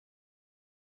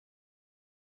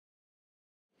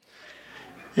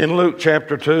In Luke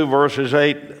chapter 2, verses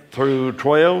 8 through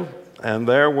 12, and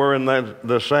there were in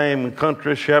the same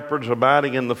country shepherds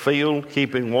abiding in the field,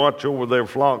 keeping watch over their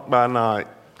flock by night.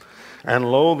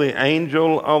 And lo, the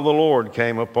angel of the Lord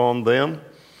came upon them,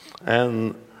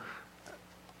 and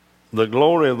the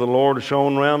glory of the Lord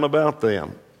shone round about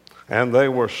them, and they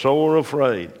were sore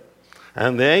afraid.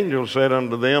 And the angel said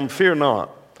unto them, Fear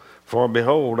not, for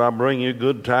behold, I bring you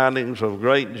good tidings of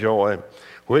great joy,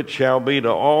 which shall be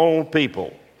to all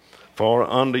people. For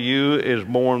unto you is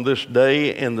born this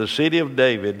day in the city of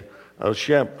David a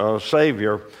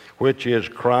Savior, which is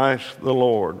Christ the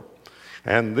Lord.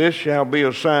 And this shall be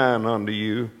a sign unto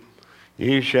you.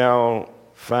 Ye shall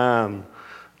find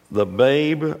the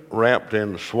babe wrapped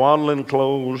in swaddling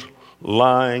clothes,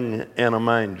 lying in a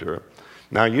manger.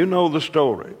 Now you know the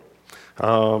story.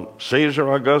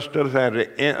 Caesar Augustus had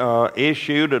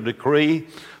issued a decree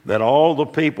that all the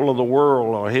people of the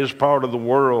world, or his part of the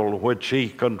world which he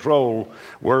controlled,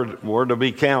 were to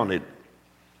be counted.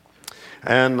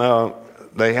 And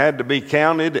they had to be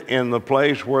counted in the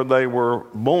place where they were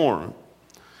born.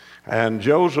 And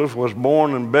Joseph was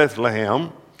born in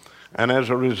Bethlehem, and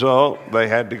as a result, they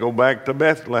had to go back to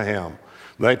Bethlehem.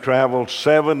 They traveled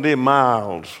 70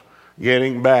 miles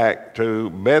getting back to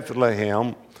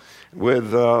Bethlehem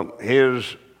with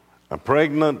his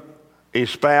pregnant,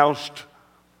 espoused,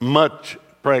 much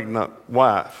pregnant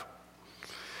wife.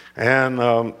 And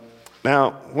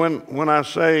now, when I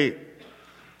say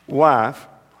wife,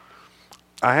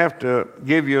 I have to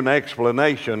give you an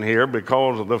explanation here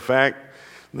because of the fact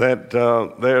that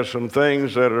there's some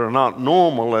things that are not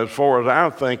normal as far as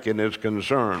our thinking is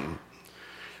concerned.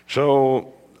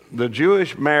 So the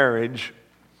Jewish marriage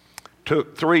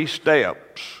took 3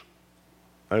 steps.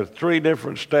 There's 3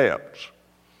 different steps.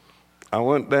 I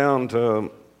went down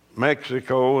to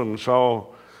Mexico and saw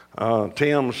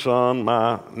Tim's son,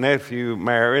 my nephew,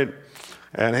 married,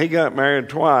 and he got married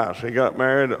twice. He got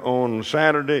married on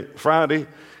Friday,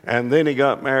 and then he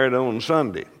got married on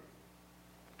Sunday.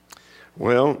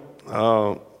 Well,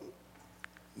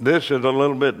 this is a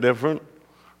little bit different.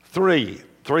 Three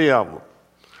of them.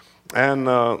 And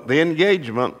the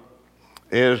engagement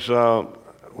is,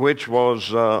 which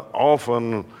was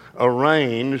often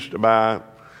arranged by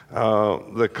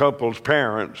the couple's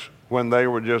parents when they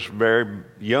were just very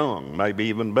young, maybe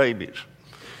even babies.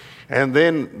 And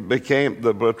then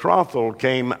the betrothal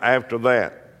came after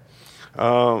that.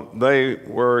 They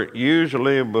were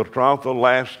usually, betrothal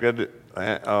lasted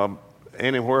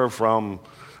anywhere from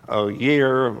a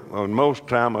year, or most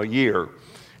time a year.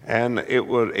 And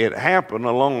it happened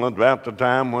along about the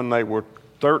time when they were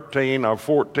 13 or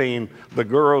 14, the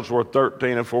girls were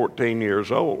 13 or 14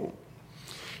 years old.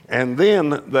 And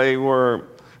then they were,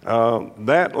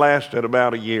 that lasted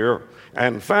about a year,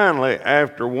 and finally,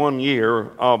 after 1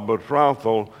 year of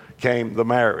betrothal came the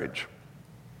marriage.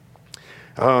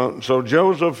 So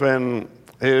Joseph and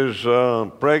his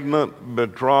pregnant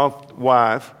betrothed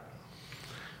wife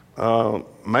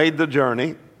made the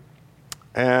journey,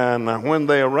 and when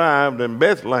they arrived in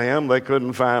Bethlehem, they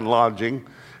couldn't find lodging,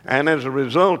 and as a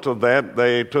result of that,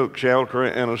 they took shelter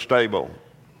in a stable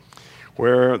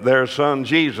where their son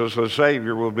Jesus, the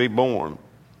Savior, will be born.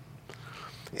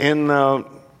 In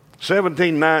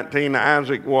 1719,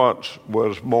 Isaac Watts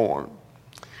was born,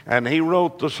 and he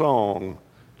wrote the song,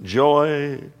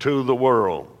 Joy to the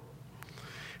World.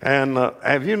 And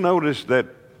have you noticed that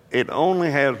it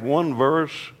only has one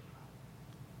verse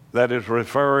that is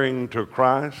referring to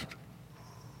Christ?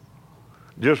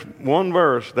 Just one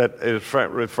verse that is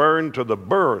referring to the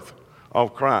birth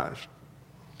of Christ.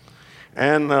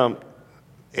 And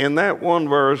in that one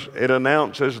verse, it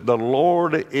announces the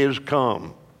Lord is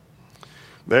come.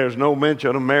 There's no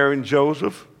mention of Mary and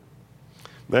Joseph.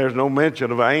 There's no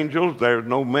mention of angels. There's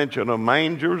no mention of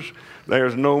mangers.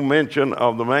 There's no mention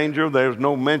of the manger. There's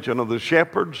no mention of the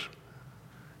shepherds.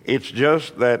 It's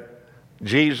just that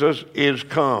Jesus is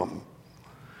come.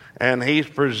 And he's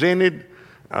presented,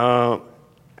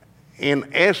 in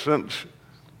essence,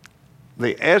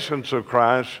 the essence of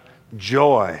Christ,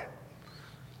 joy.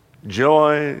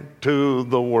 Joy to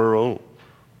the world,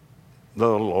 the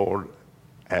Lord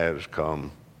has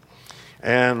come.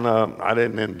 And I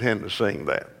didn't intend to sing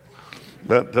that.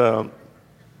 But,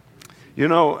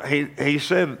 he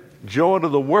said joy to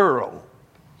the world.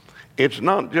 It's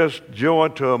not just joy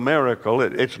to America.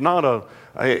 It's not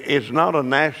a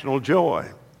national joy.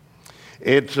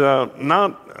 It's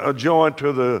not a joy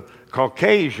to the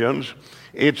Caucasians.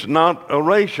 It's not a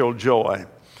racial joy.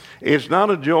 It's not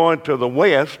a joy to the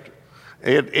West.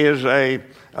 It is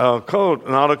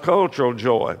not a cultural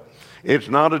joy. It's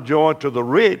not a joy to the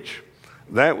rich.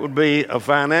 That would be a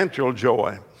financial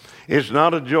joy. It's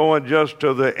not a joy just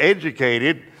to the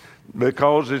educated,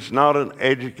 because it's not an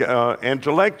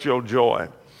intellectual joy.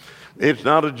 It's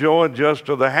not a joy just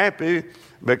to the happy,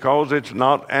 because it's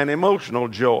not an emotional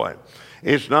joy.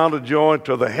 It's not a joy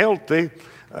to the healthy,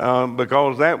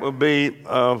 because that would be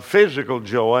physical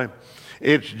joy.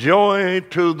 It's joy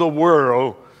to the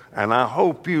world, and I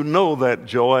hope you know that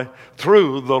joy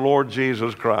through the Lord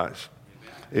Jesus Christ.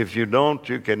 If you don't,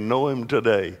 you can know him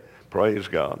today. Praise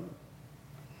God.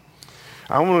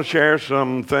 I want to share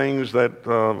some things that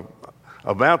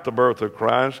about the birth of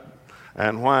Christ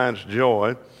and why it's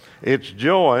joy. It's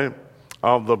joy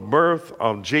of the birth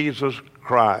of Jesus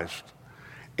Christ.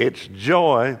 It's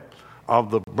joy of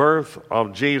the birth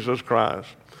of Jesus Christ.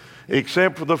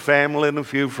 Except for the family and a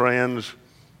few friends,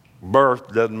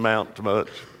 birth doesn't amount to much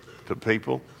to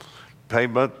people.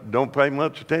 Don't pay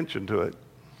much attention to it.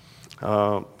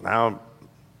 Now,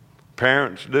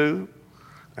 parents do,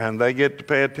 and they get to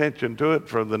pay attention to it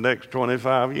for the next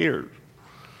 25 years.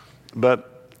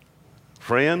 But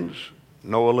friends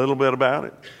know a little bit about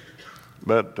it.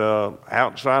 But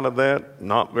outside of that,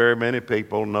 not very many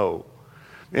people know.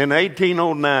 In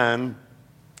 1809,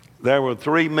 there were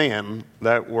 3 men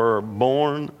that were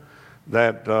born,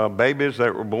 babies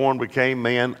that were born became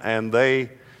men, and they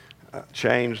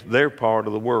changed their part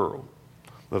of the world.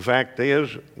 The fact is,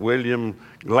 William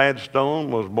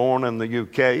Gladstone was born in the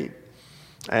UK,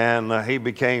 and he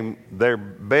became their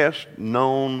best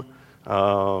known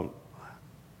fellow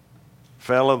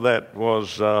that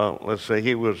was,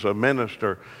 he was a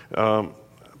minister,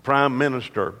 prime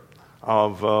minister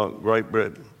of Great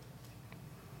Britain.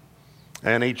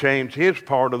 And he changed his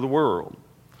part of the world.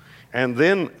 And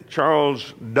then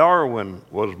Charles Darwin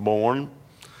was born,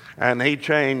 and he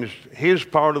changed his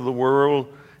part of the world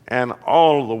and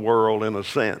all of the world in a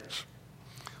sense.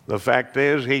 The fact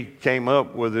is, he came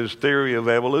up with his theory of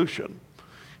evolution,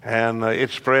 and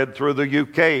it spread through the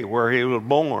UK where he was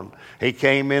born. He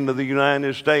came into the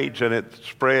United States, and it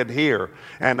spread here.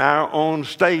 And our own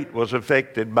state was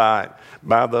affected by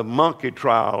the monkey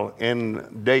trial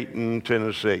in Dayton,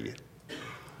 Tennessee.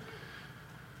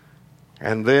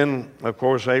 And then, of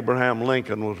course, Abraham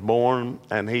Lincoln was born,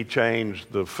 and he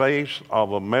changed the face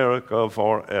of America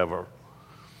forever.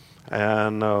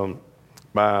 And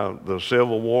by the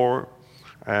Civil War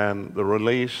and the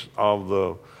release of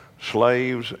the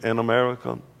slaves in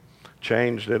America,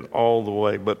 changed it all the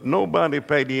way. But nobody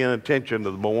paid any attention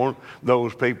to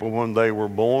those people when they were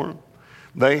born.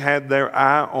 They had their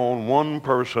eye on one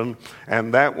person,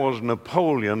 and that was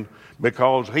Napoleon,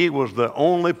 because he was the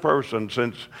only person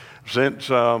since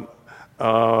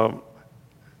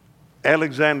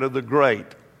Alexander the Great.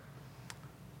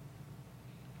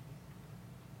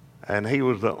 And he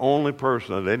was the only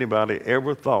person that anybody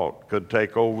ever thought could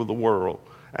take over the world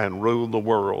and rule the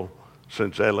world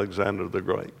since Alexander the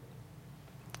Great.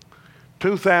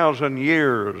 2,000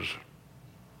 years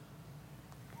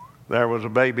there was a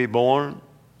baby born.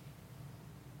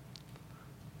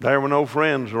 There were no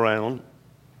friends around,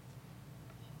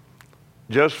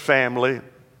 just family,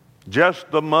 just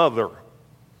the mother,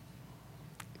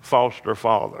 foster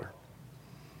father.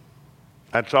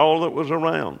 That's all that was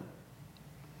around.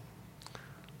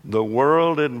 The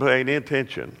world didn't pay any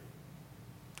attention,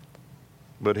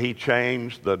 but he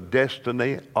changed the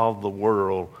destiny of the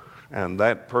world, and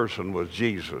that person was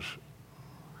Jesus.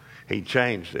 He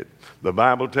changed it. The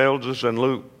Bible tells us in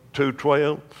Luke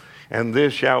 2:12, "And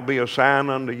this shall be a sign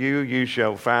unto you, you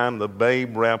shall find the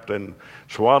babe wrapped in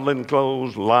swaddling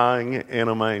clothes, lying in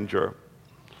a manger."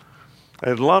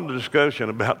 There's a lot of discussion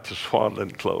about the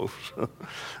swaddling clothes.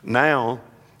 Now,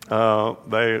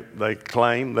 they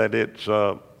claim that it's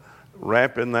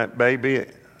wrapping that baby,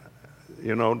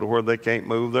 to where they can't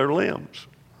move their limbs.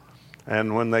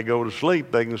 And when they go to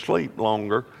sleep, they can sleep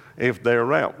longer if they're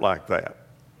wrapped like that.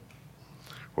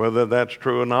 Whether that's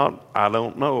true or not, I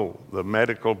don't know. The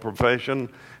medical profession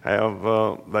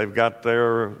they've got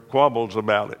their quibbles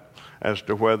about it as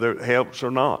to whether it helps or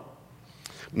not.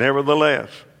 Nevertheless,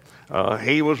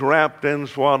 he was wrapped in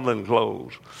swaddling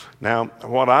clothes. Now,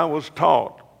 what I was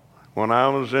taught when I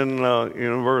was in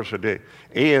university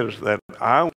is that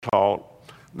I was taught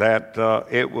that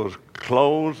it was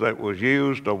clothes that was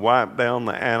used to wipe down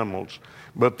the animals,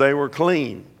 but they were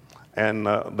clean, and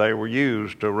they were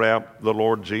used to wrap the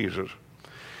Lord Jesus.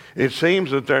 It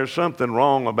seems that there's something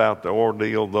wrong about the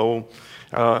ordeal, though.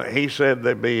 He said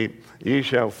 "Ye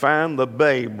shall find the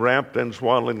babe wrapped in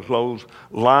swaddling clothes,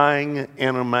 lying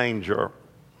in a manger."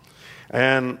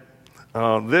 And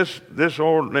this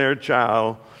ordinary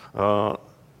child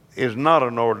is not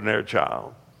an ordinary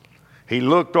child. He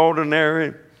looked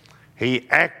ordinary. He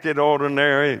acted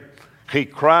ordinary. He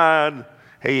cried.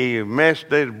 He messed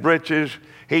his britches.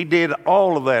 He did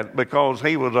all of that because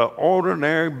he was an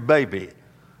ordinary baby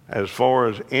as far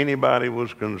as anybody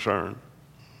was concerned,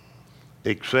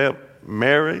 except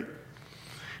Mary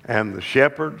and the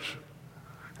shepherds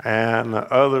and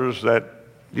others that,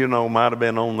 might have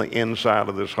been on the inside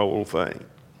of this whole thing.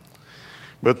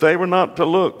 But they were not to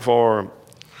look for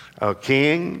a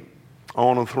king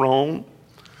on a throne.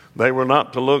 They were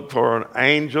not to look for an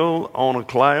angel on a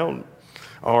cloud,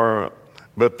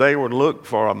 but they were to look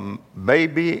for a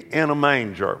baby in a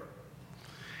manger.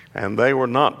 And they were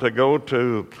not to go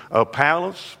to a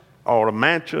palace or a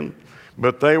mansion,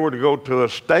 but they were to go to a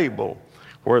stable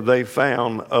where they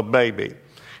found a baby.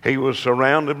 He was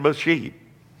surrounded by sheep.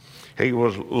 He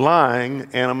was lying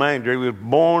in a manger. He was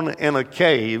born in a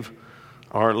cave,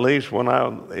 or at least when I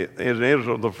was in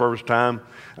Israel the first time,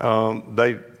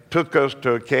 they took us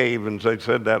to a cave and they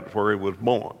said that's where he was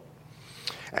born.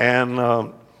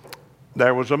 And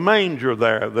there was a manger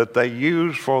there that they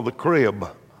used for the crib.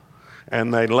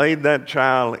 And they laid that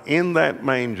child in that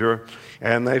manger,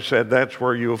 and they said that's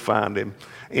where you'll find him.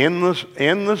 In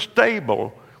the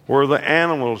stable where the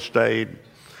animals stayed,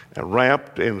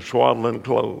 wrapped in swaddling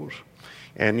clothes.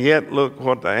 And yet look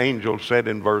what the angel said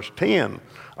in verse 10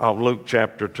 of Luke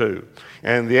chapter 2.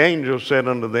 And the angel said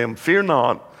unto them, Fear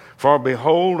not, for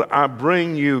behold, I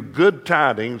bring you good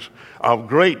tidings of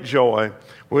great joy,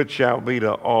 which shall be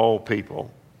to all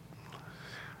people.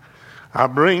 I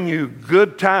bring you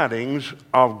good tidings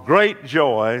of great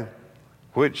joy,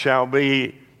 which shall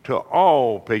be to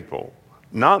all people,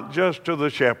 not just to the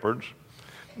shepherds,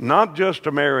 not just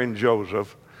to Mary and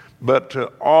Joseph, but to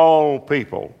all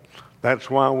people. That's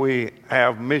why we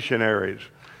have missionaries.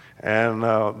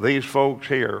 And these folks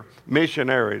here,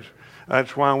 missionaries,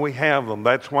 that's why we have them.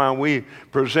 That's why we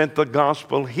present the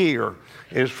gospel here,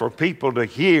 is for people to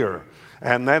hear.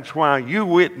 And that's why you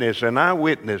witness and I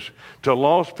witness to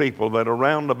lost people that are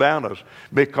round about us,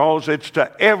 because it's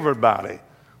to everybody.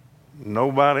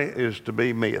 Nobody is to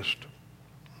be missed.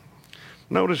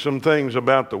 Notice some things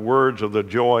about the words of the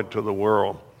joy to the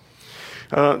world.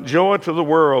 Joy to the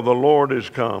world, the Lord is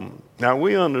come. Now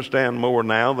we understand more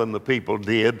now than the people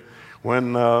did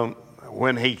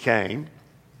when he came.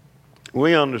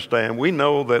 We understand. We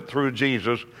know that through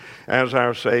Jesus as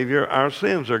our Savior, our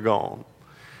sins are gone.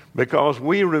 Because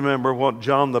we remember what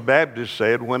John the Baptist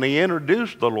said when he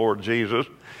introduced the Lord Jesus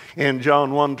in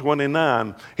John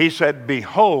 1:29. He said,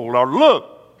 Behold, or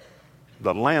look,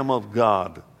 the Lamb of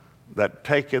God that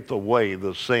taketh away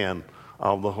the sin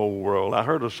of the whole world. I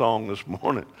heard a song this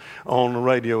morning on the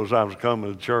radio as I was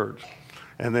coming to church,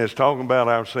 and it's talking about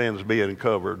our sins being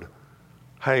covered.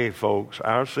 Hey, folks,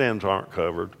 our sins aren't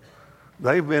covered.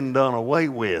 They've been done away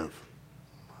with.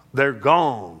 They're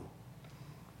gone.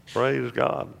 Praise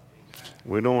God.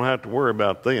 We don't have to worry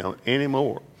about them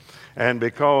anymore. And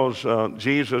because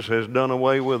Jesus has done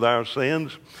away with our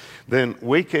sins, then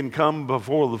we can come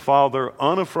before the Father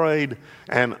unafraid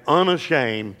and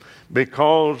unashamed,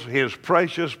 because his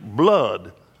precious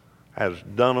blood has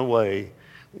done away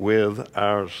with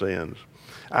our sins.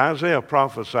 Isaiah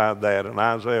prophesied that in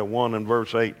Isaiah 1 and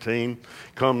verse 18.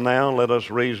 Come now, let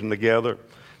us reason together.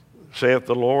 Saith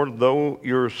the Lord, though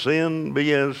your sin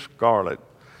be as scarlet,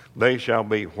 they shall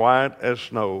be white as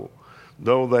snow.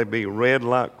 Though they be red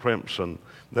like crimson,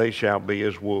 they shall be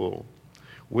as wool.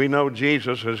 We know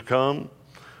Jesus has come,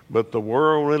 but the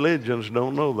world religions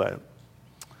don't know that.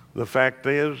 The fact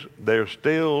is, they're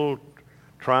still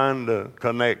trying to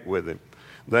connect with him.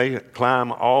 They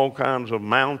climb all kinds of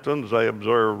mountains. They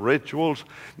observe rituals.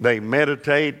 They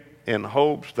meditate in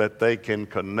hopes that they can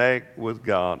connect with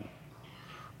God.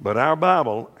 But our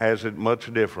Bible has it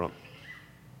much different.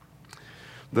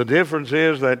 The difference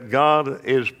is that God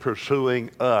is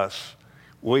pursuing us.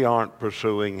 We aren't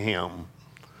pursuing him.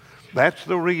 That's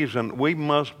the reason we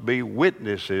must be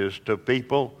witnesses to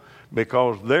people,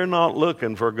 because they're not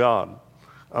looking for God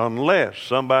unless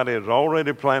somebody has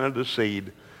already planted a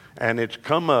seed and it's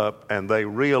come up and they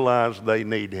realize they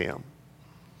need him.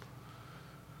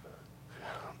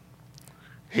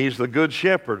 He's the good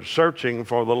shepherd searching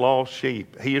for the lost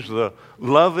sheep. He's the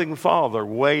loving father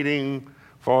waiting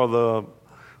for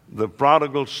the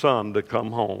prodigal son to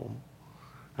come home.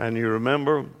 And you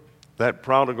remember that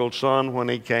prodigal son, when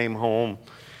he came home,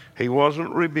 he wasn't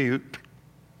rebuked.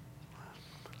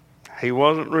 He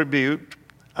wasn't rebuked.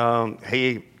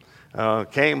 He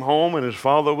came home and his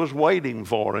father was waiting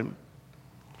for him.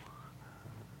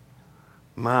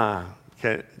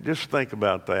 Just think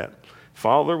about that.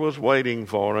 Father was waiting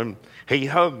for him. He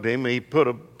hugged him. He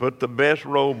put the best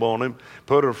robe on him,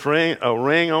 put a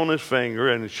ring on his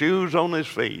finger and shoes on his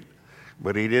feet.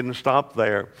 But he didn't stop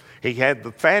there. He had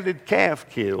the fatted calf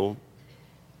killed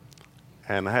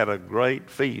and had a great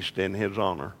feast in his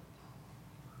honor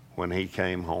when he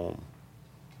came home.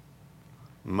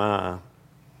 My,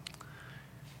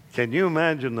 can you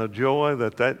imagine the joy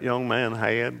that that young man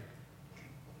had?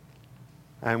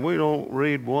 And we don't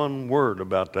read one word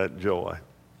about that joy.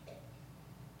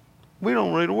 We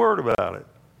don't read a word about it.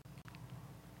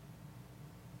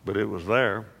 But it was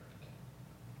there.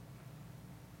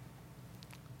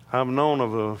 I've known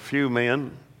of a few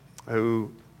men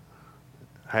who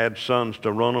had sons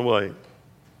to run away.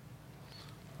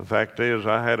 The fact is,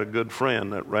 I had a good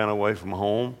friend that ran away from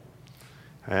home,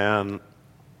 and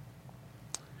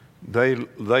they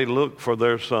looked for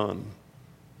their son.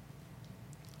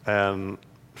 And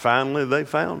finally, they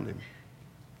found him.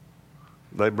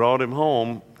 They brought him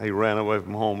home. He ran away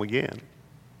from home again.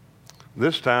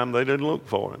 This time, they didn't look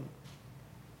for him.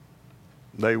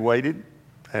 They waited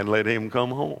and let him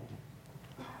come home.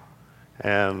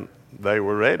 And they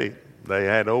were ready. They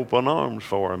had open arms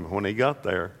for him when he got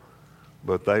there.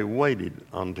 But they waited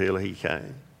until he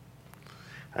came.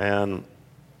 And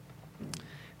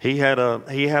he had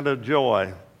a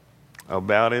joy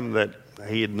about him that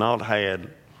he had not had.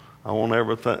 I won't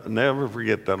never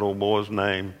forget that old boy's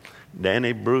name.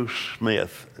 Danny Bruce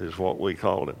Smith is what we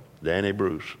called him. Danny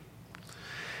Bruce.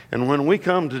 And when we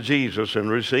come to Jesus and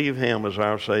receive him as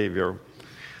our Savior,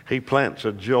 he plants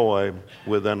a joy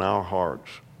within our hearts.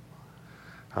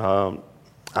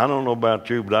 I don't know about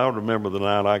you, but I remember the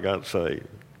night I got saved.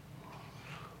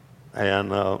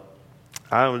 And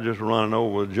I was just running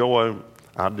over with joy.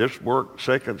 I just worked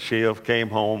second shift, came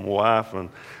home, wife and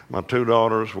my two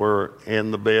daughters were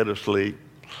in the bed asleep.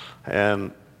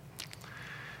 And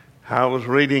I was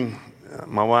reading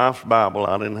my wife's Bible.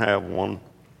 I didn't have one.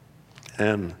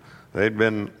 And they'd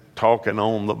been talking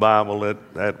on the Bible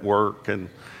at work. And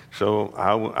so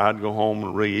I'd go home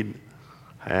and read.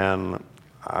 And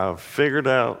I figured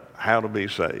out how to be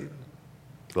saved.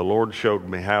 The Lord showed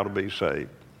me how to be saved.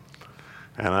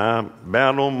 And I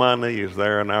bowed on my knees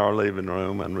there in our living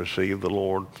room and received the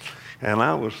Lord. And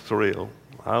I was thrilled.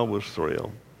 I was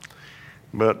thrilled.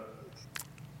 But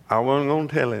I wasn't going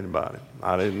to tell anybody.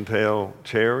 I didn't tell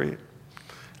Cherry.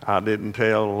 I didn't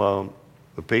tell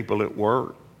the people at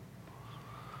work.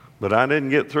 But I didn't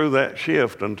get through that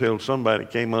shift until somebody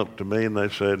came up to me and they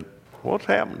said, "What's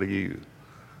happened to you?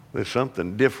 There's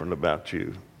something different about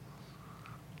you."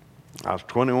 I was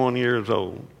 21 years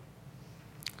old.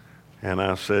 And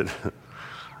I said,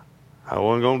 "I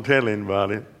wasn't going to tell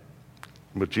anybody,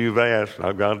 but you've asked.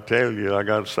 I've got to tell you, I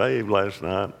got saved last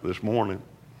night, this morning."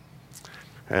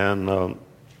 And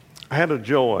I had a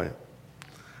joy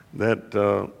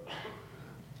that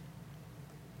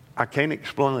I can't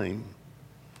explain.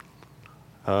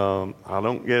 I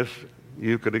don't guess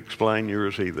you could explain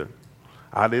yours either.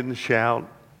 I didn't shout.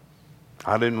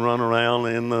 I didn't run around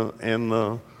in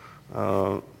the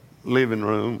living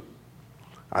room.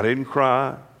 I didn't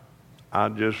cry. I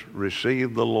just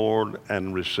received the Lord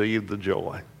and received the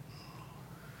joy.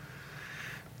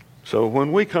 So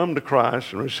when we come to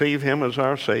Christ and receive him as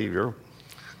our Savior,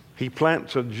 he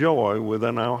plants a joy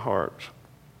within our hearts.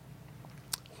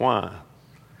 Why?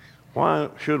 Why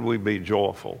should we be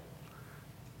joyful?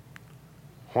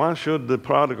 Why should the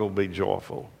prodigal be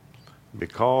joyful?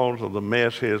 Because of the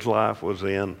mess his life was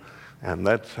in, and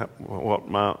that's what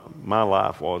my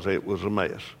life was. It was a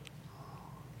mess.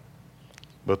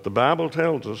 But the Bible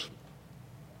tells us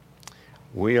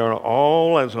we are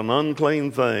all as an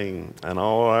unclean thing, and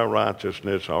all our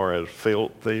righteousness are as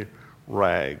filthy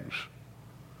rags.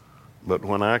 But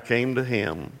when I came to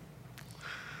him,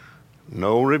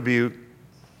 no rebuke,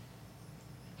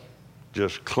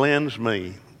 just cleanse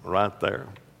me right there.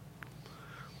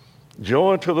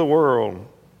 Joy to the world,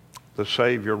 the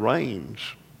Savior reigns.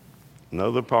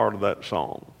 Another part of that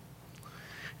psalm.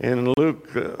 In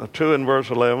Luke 2 and verse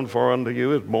 11, "For unto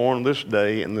you is born this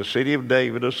day in the city of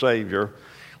David a Savior,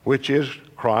 which is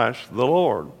Christ the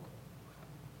Lord."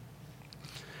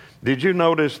 Did you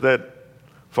notice that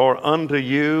for unto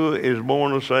you is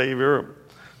born a Savior,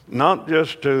 not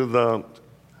just the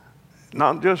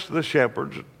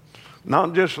shepherds,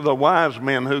 not just the wise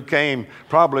men who came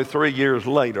probably 3 years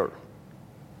later,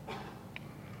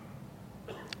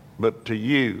 but to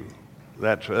you,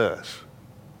 that's us.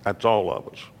 That's all of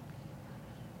us.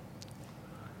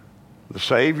 The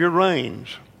Savior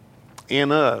reigns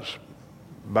in us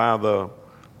by the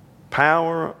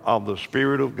power of the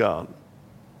Spirit of God.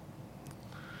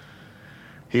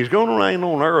 He's going to reign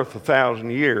on earth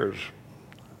 1,000 years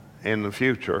in the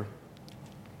future,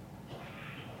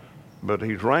 but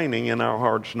he's reigning in our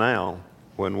hearts now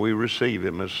when we receive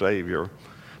him as Savior,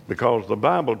 because the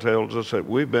Bible tells us that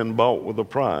we've been bought with a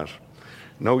price.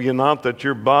 Know ye not that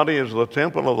your body is the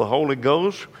temple of the Holy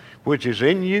Ghost, which is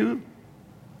in you?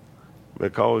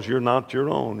 Because you're not your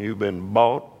own. You've been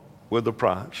bought with a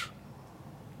price.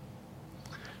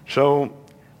 So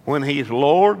when he's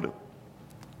Lord,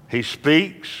 he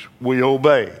speaks, we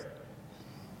obey.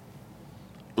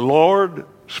 Lord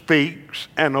speaks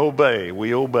and obey,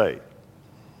 we obey.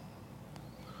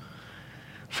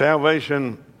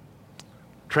 Salvation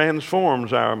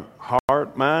transforms our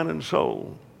heart, mind, and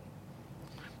soul.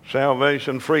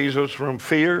 Salvation frees us from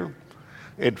fear.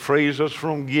 It frees us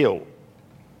from guilt,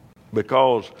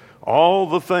 because all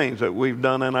the things that we've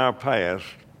done in our past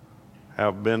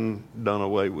have been done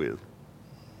away with.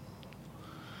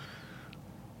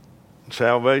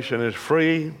 Salvation is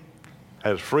free,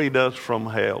 has freed us from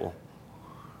hell,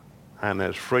 and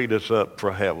has freed us up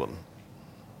for heaven.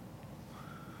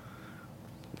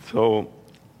 So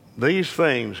these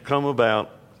things come about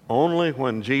only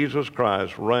when Jesus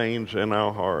Christ reigns in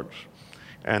our hearts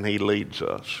and he leads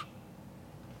us.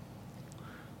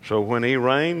 So when he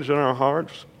reigns in our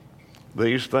hearts,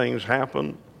 these things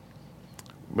happen.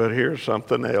 But here's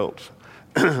something else.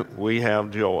 We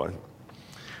have joy.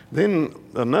 Then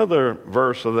another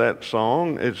verse of that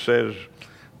song, it says,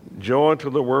 joy to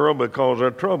the world because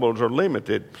our troubles are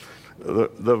limited.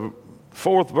 The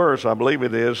fourth verse, I believe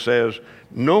it is, says,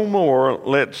 no more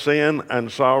let sin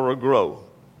and sorrow grow.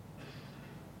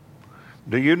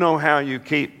 Do you know how you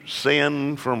keep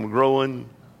sin from growing?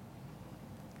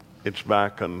 It's by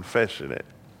confessing it.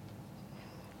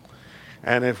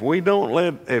 And if we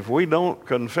don't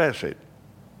confess it,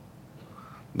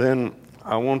 then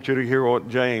I want you to hear what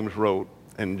James wrote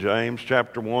in James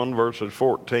chapter 1, verses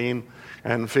 14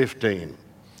 and 15.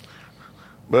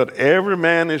 But every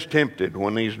man is tempted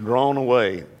when he's drawn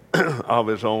away of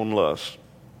his own lust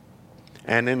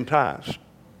and enticed.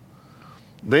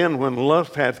 Then when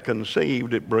lust hath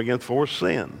conceived, it bringeth forth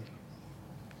sin.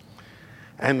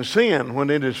 And sin, when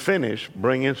it is finished,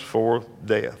 bringeth forth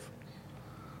death.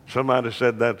 Somebody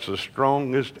said that's the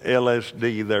strongest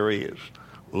LSD there is.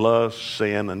 Lust,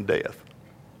 sin, and death.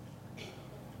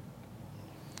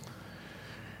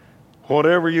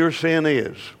 Whatever your sin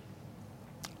is,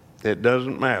 it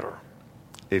doesn't matter.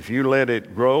 If you let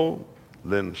it grow,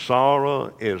 then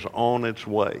sorrow is on its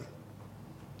way.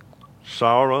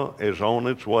 Sorrow is on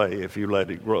its way if you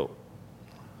let it grow.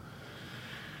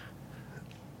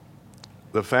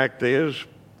 The fact is,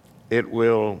 it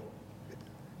will,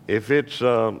 if it's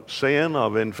a sin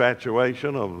of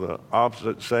infatuation of the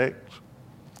opposite sex,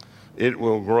 it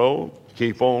will grow,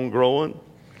 keep on growing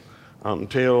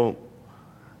until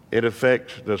it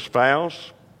affects the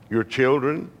spouse, your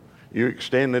children, your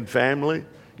extended family,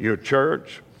 your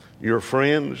church, your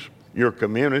friends, your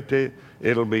community.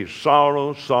 It'll be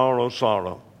sorrow, sorrow,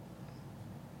 sorrow.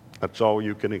 That's all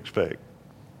you can expect.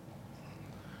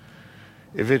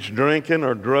 If it's drinking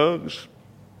or drugs,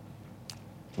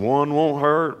 one won't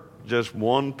hurt, just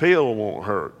one pill won't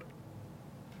hurt,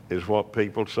 is what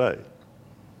people say.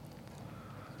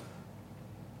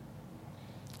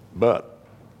 But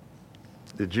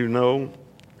did you know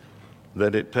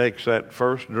that it takes that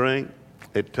first drink,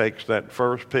 it takes that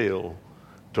first pill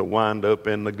to wind up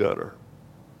in the gutter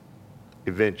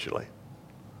eventually?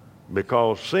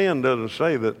 Because sin doesn't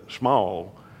say that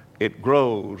small, it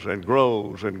grows and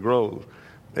grows and grows.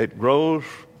 It grows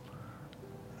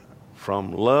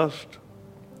from lust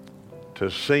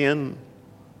to sin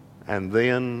and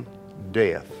then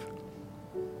death.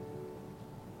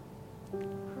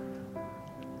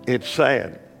 It's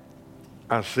sad.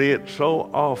 I see it so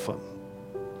often.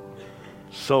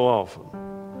 So often.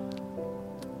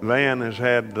 Van has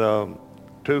had 2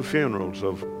 funerals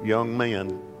of young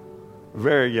men,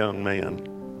 very young men,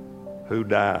 who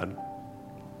died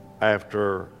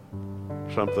after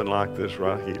something like this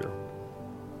right here.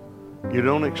 You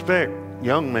don't expect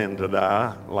young men to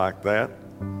die like that,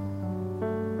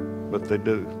 but they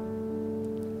do.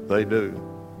 They do.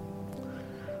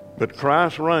 But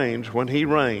Christ reigns. When he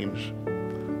reigns,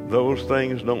 those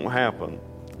things don't happen,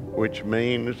 which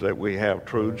means that we have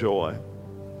true joy.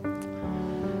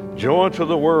 Joy to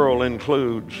the world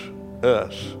includes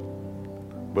us,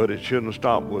 but it shouldn't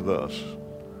stop with us.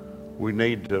 We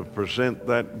need to present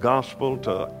that gospel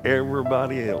to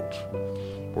everybody else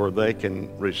where they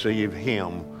can receive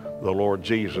him, the Lord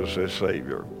Jesus, as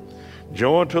Savior.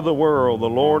 Joy to the world, the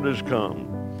Lord has come.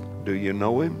 Do you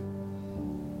know him?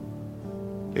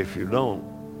 If you don't,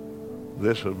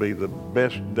 this will be the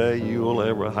best day you will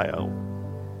ever have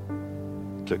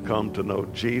to come to know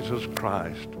Jesus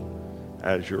Christ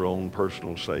as your own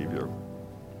personal Savior.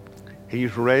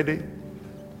 He's ready,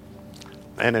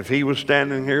 And if he was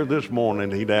standing here this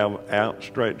morning, he'd have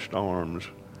outstretched arms.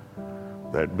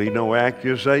 There'd be no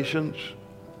accusations.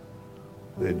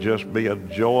 There'd just be a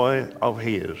joy of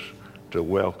his to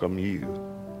welcome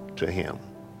you to him.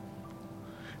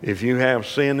 If you have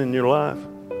sin in your life,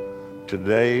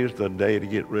 today is the day to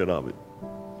get rid of it.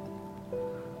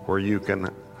 Where you can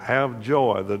have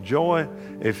joy. The joy,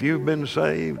 if you've been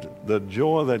saved, the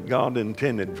joy that God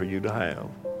intended for you to have,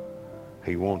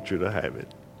 he wants you to have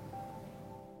it.